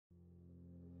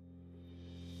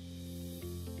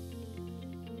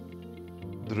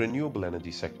The renewable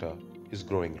energy sector is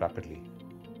growing rapidly.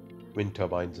 Wind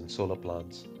turbines and solar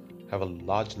plants have a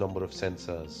large number of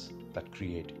sensors that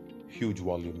create huge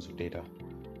volumes of data,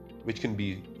 which can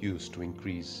be used to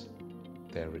increase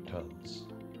their returns.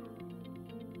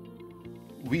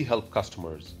 We help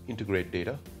customers integrate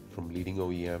data from leading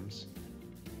OEMs,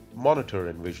 monitor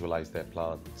and visualize their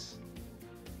plants,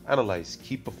 analyze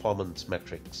key performance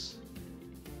metrics,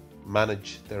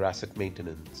 manage their asset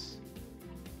maintenance,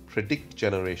 predict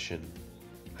generation,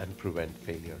 and prevent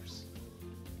failures.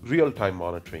 Real-time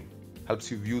monitoring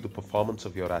helps you view the performance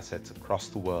of your assets across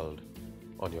the world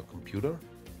on your computer,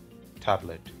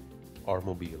 tablet, or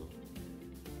mobile.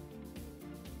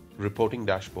 Reporting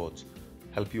dashboards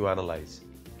help you analyze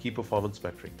key performance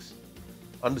metrics,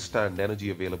 understand energy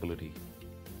availability,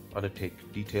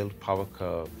 undertake detailed power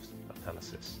curves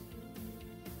analysis,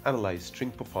 analyze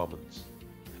string performance,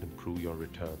 and improve your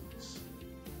returns.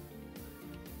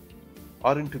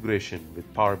 Our integration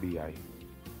with Power BI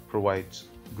provides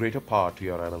greater power to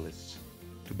your analysts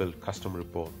to build custom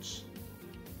reports.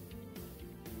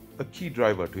 A key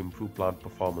driver to improve plant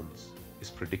performance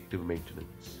is predictive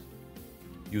maintenance.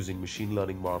 Using machine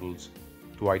learning models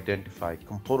to identify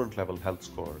component-level health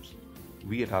scores,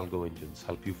 we at Algo Engines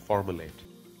help you formulate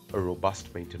a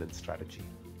robust maintenance strategy.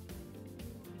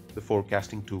 The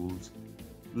forecasting tools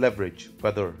leverage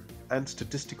weather and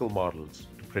statistical models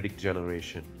to predict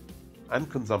generation and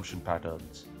consumption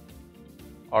patterns.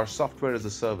 Our software as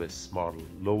a service model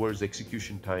lowers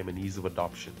execution time and ease of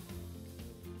adoption.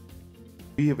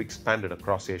 We have expanded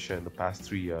across Asia in the past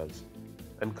 3 years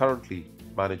and currently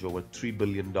manage over $3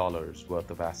 billion worth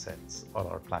of assets on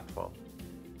our platform.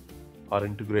 Our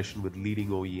integration with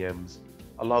leading OEMs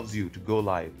allows you to go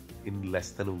live in less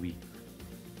than a week.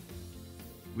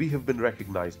 We have been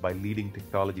recognized by leading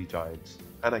technology giants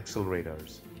and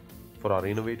accelerators for our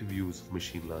innovative use of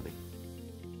machine learning.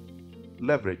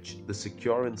 Leverage the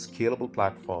secure and scalable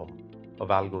platform of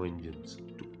Algo Engines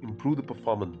to improve the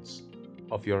performance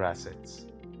of your assets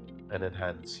and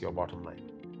enhance your bottom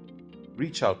line.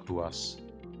 Reach out to us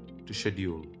to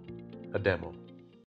schedule a demo.